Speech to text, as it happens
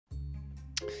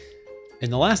In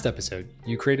the last episode,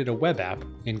 you created a web app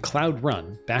in Cloud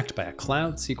Run backed by a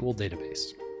Cloud SQL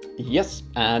database. Yes,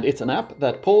 and it's an app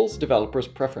that pulls developers'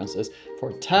 preferences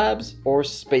for tabs or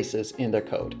spaces in their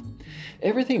code.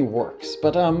 Everything works,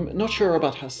 but I'm not sure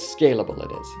about how scalable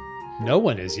it is. No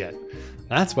one is yet.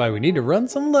 That's why we need to run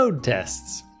some load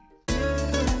tests.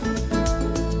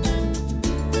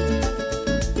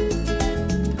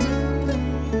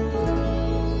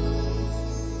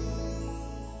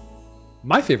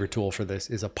 My favorite tool for this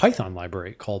is a Python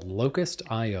library called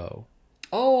Locust.io.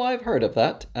 Oh, I've heard of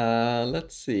that.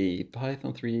 Let's see,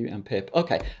 Python 3 and pip.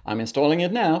 Okay, I'm installing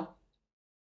it now.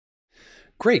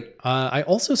 Great. I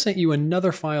also sent you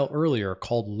another file earlier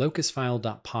called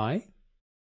locustfile.py.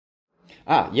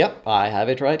 Yep, I have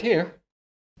it right here.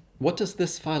 What does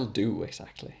this file do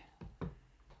exactly?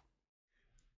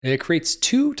 It creates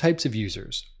two types of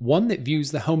users, one that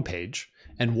views the homepage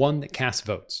and one that casts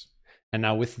votes. And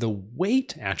now with the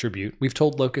weight attribute, we've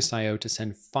told Locust.io to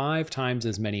send 5 times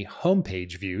as many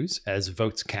homepage views as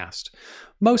votes cast.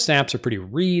 Most apps are pretty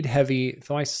read heavy,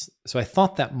 so I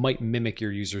thought that might mimic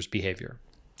your user's behavior.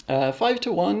 5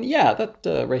 to 1, yeah,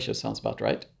 that ratio sounds about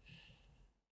right.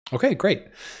 Okay, great.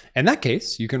 In that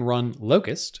case, you can run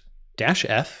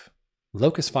locust-f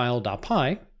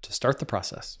locustfile.py to start the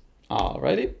process.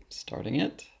 Alrighty, starting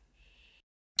it.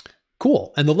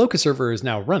 Cool, and the Locust server is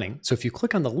now running, so if you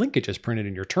click on the link it just printed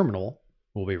in your terminal,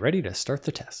 we'll be ready to start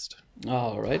the test.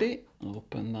 Alrighty,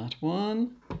 open that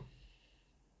one.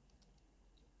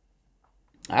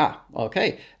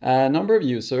 Okay, number of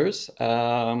users.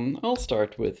 I'll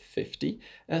start with 50.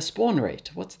 Spawn rate,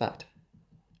 what's that?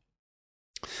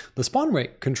 The spawn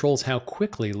rate controls how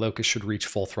quickly Locust should reach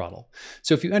full throttle.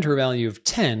 So if you enter a value of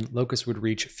 10, Locust would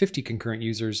reach 50 concurrent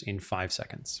users in 5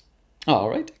 seconds.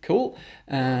 All right, cool.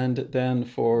 And then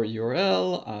for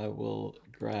URL, I will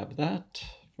grab that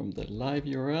from the live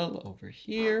URL over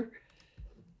here,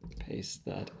 paste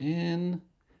that in,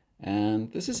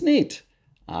 and this is neat.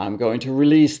 I'm going to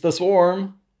release the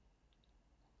swarm.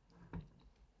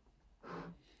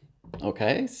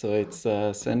 Okay, so it's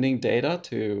sending data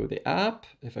to the app.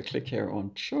 If I click here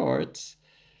on charts,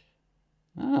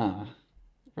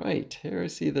 right, here I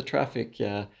see the traffic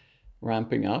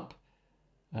ramping up.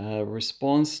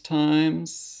 Response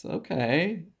times,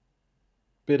 okay.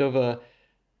 Bit of a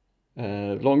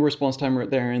long response time right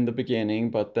there in the beginning,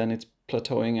 but then it's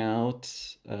plateauing out.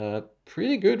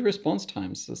 Pretty good response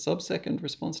times, the sub-second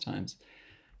response times.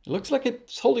 It looks like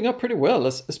it's holding up pretty well,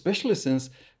 especially since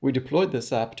we deployed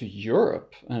this app to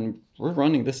Europe and we're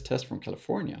running this test from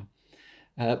California.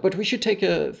 But we should take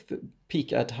a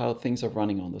peek at how things are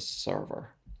running on the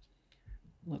server.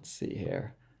 Let's see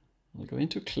here. I'll go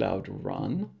into Cloud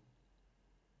Run.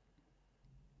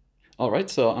 All right,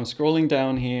 so I'm scrolling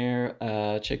down here,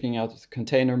 checking out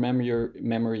container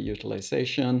memory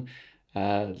utilization.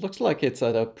 Looks like it's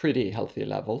at a pretty healthy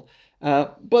level.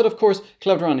 But of course,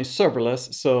 Cloud Run is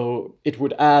serverless, so it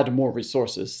would add more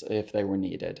resources if they were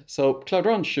needed. So Cloud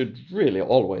Run should really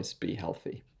always be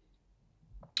healthy.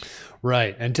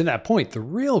 Right, and to that point, the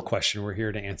real question we're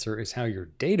here to answer is how your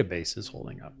database is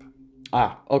holding up.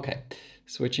 Okay.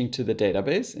 Switching to the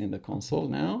database in the console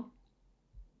now.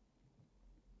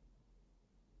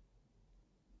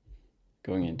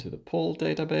 Going into the pull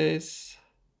database.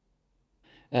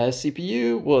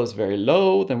 CPU was very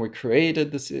low. Then we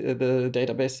created the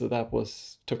database, so that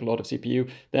took a lot of CPU.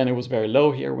 Then it was very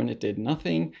low here when it did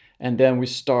nothing. And then we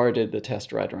started the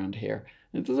test right around here.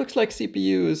 It looks like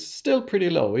CPU is still pretty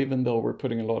low, even though we're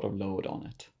putting a lot of load on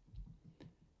it.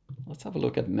 Let's have a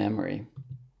look at memory.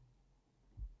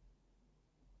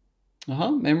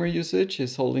 Memory usage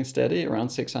is holding steady around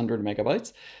 600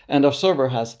 megabytes, and our server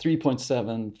has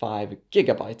 3.75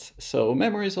 gigabytes, so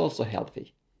memory is also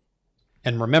healthy.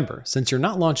 And remember, since you're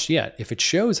not launched yet, if it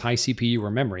shows high CPU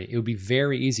or memory, it would be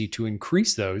very easy to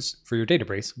increase those for your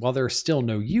database while there are still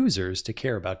no users to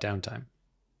care about downtime.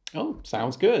 Oh,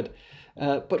 sounds good.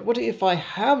 But what if I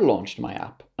have launched my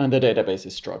app and the database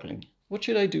is struggling? What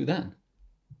should I do then?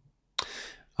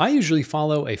 I usually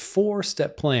follow a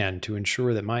 4-step plan to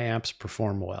ensure that my apps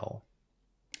perform well.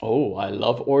 Oh, I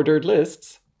love ordered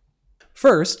lists.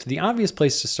 First, the obvious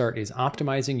place to start is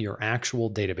optimizing your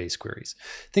actual database queries.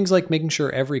 Things like making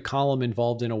sure every column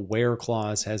involved in a where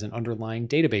clause has an underlying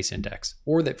database index,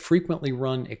 or that frequently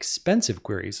run expensive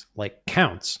queries, like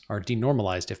counts, are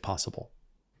denormalized if possible.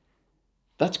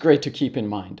 That's great to keep in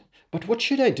mind. But what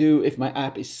should I do if my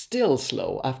app is still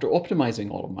slow after optimizing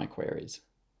all of my queries?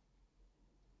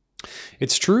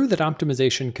 It's true that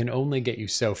optimization can only get you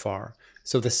so far,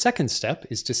 so the second step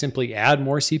is to simply add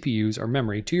more CPUs or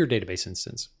memory to your database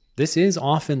instance. This is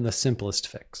often the simplest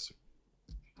fix.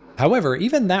 However,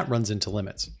 even that runs into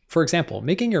limits. For example,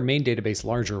 making your main database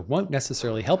larger won't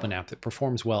necessarily help an app that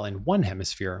performs well in one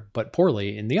hemisphere, but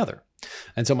poorly in the other.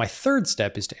 And so my third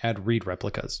step is to add read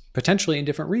replicas, potentially in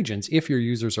different regions if your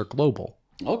users are global.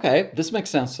 Okay, this makes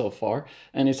sense so far,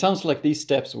 and it sounds like these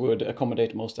steps would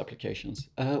accommodate most applications.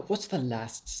 What's the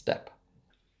last step?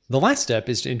 The last step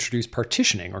is to introduce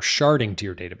partitioning or sharding to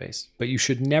your database, but you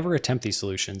should never attempt these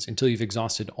solutions until you've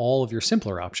exhausted all of your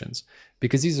simpler options,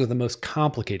 because these are the most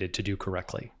complicated to do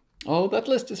correctly. Oh, that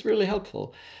list is really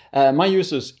helpful. My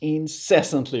users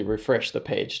incessantly refresh the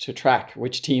page to track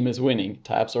which team is winning,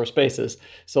 tabs or spaces,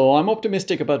 so I'm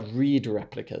optimistic about read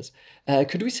replicas.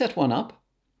 Could we set one up?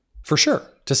 For sure.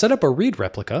 To set up a read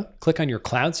replica, click on your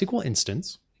Cloud SQL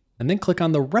instance, and then click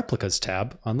on the Replicas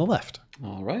tab on the left.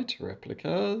 All right,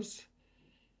 replicas.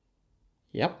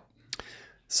 Yep.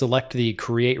 Select the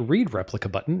Create Read Replica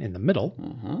button in the middle.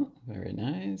 Very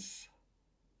nice.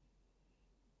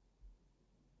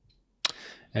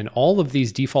 And all of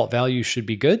these default values should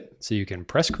be good, so you can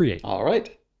press Create. All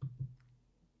right.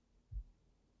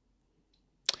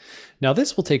 Now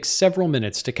this will take several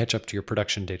minutes to catch up to your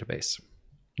production database.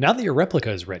 Now that your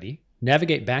replica is ready,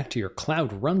 navigate back to your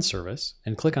Cloud Run service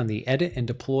and click on the Edit and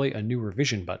Deploy a New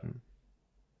Revision button.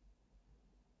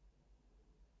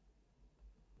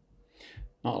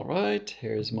 All right,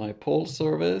 here's my poll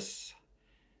service.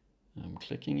 I'm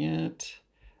clicking it.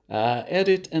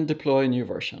 Edit and deploy a new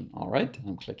version. All right,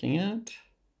 I'm clicking it.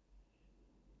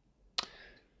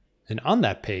 And on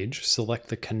that page, select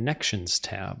the Connections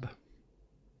tab.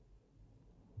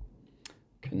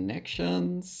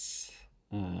 Connections.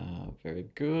 Very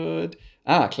good.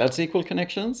 Cloud SQL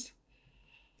connections.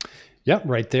 Yep,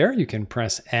 right there. You can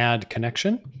press Add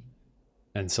Connection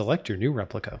and select your new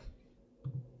replica.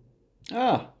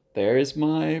 There is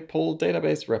my poll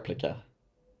database replica.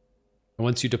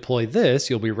 Once you deploy this,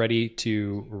 you'll be ready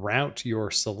to route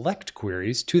your select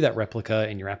queries to that replica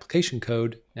in your application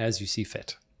code as you see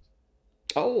fit.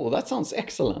 Oh, that sounds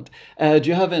excellent. Do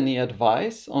you have any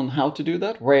advice on how to do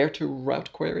that? Where to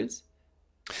route queries?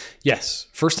 Yes.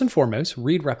 First and foremost,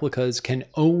 read replicas can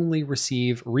only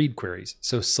receive read queries,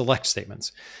 so select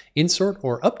statements. Insert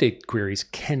or update queries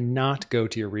cannot go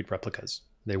to your read replicas.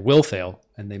 They will fail,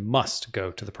 and they must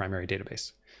go to the primary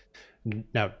database.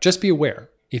 Now, just be aware,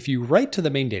 if you write to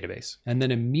the main database and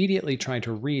then immediately try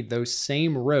to read those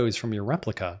same rows from your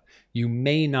replica, you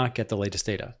may not get the latest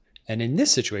data. And in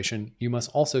this situation, you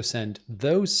must also send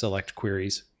those select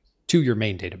queries to your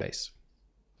main database.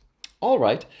 All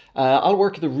right, I'll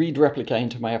work the read replica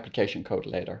into my application code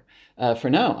later. For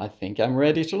now, I think I'm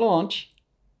ready to launch.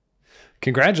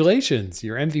 Congratulations,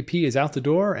 your MVP is out the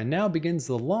door and now begins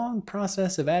the long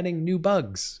process of adding new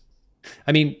bugs.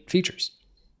 I mean, features.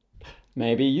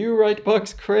 Maybe you write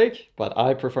bugs, Craig, but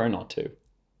I prefer not to.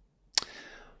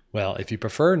 Well, if you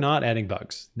prefer not adding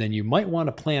bugs, then you might want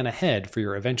to plan ahead for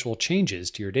your eventual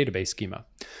changes to your database schema.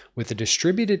 With a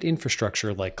distributed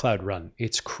infrastructure like Cloud Run,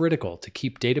 it's critical to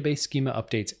keep database schema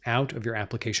updates out of your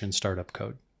application startup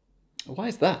code. Why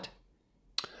is that?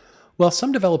 Well,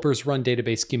 some developers run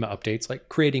database schema updates like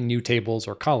creating new tables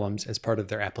or columns as part of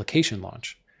their application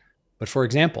launch. But for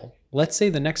example, let's say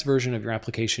the next version of your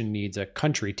application needs a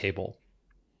country table.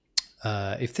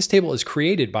 If this table is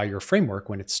created by your framework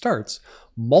when it starts,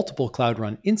 multiple Cloud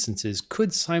Run instances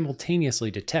could simultaneously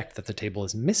detect that the table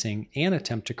is missing and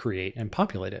attempt to create and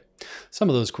populate it. Some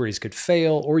of those queries could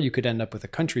fail, or you could end up with a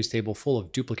countries table full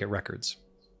of duplicate records.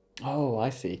 Oh, I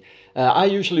see. I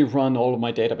usually run all of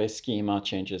my database schema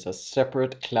changes as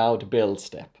separate cloud build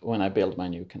step when I build my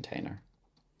new container.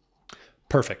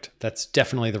 Perfect. That's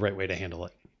definitely the right way to handle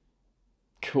it.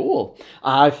 Cool.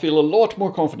 I feel a lot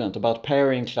more confident about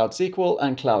pairing Cloud SQL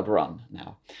and Cloud Run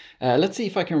now. Let's see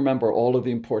if I can remember all of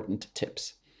the important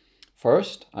tips.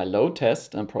 First, I load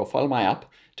test and profile my app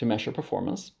to measure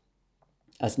performance.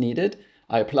 As needed,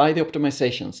 I apply the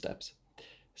optimization steps.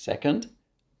 Second,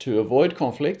 to avoid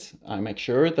conflicts, I make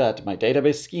sure that my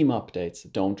database schema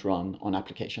updates don't run on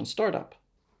application startup.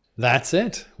 That's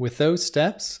it. With those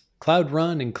steps, Cloud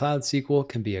Run and Cloud SQL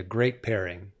can be a great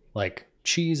pairing, like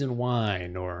cheese and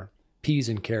wine, or peas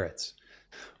and carrots.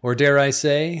 Or dare I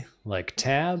say, like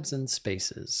tabs and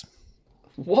spaces.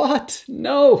 What?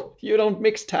 No, you don't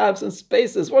mix tabs and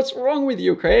spaces. What's wrong with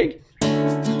you, Craig?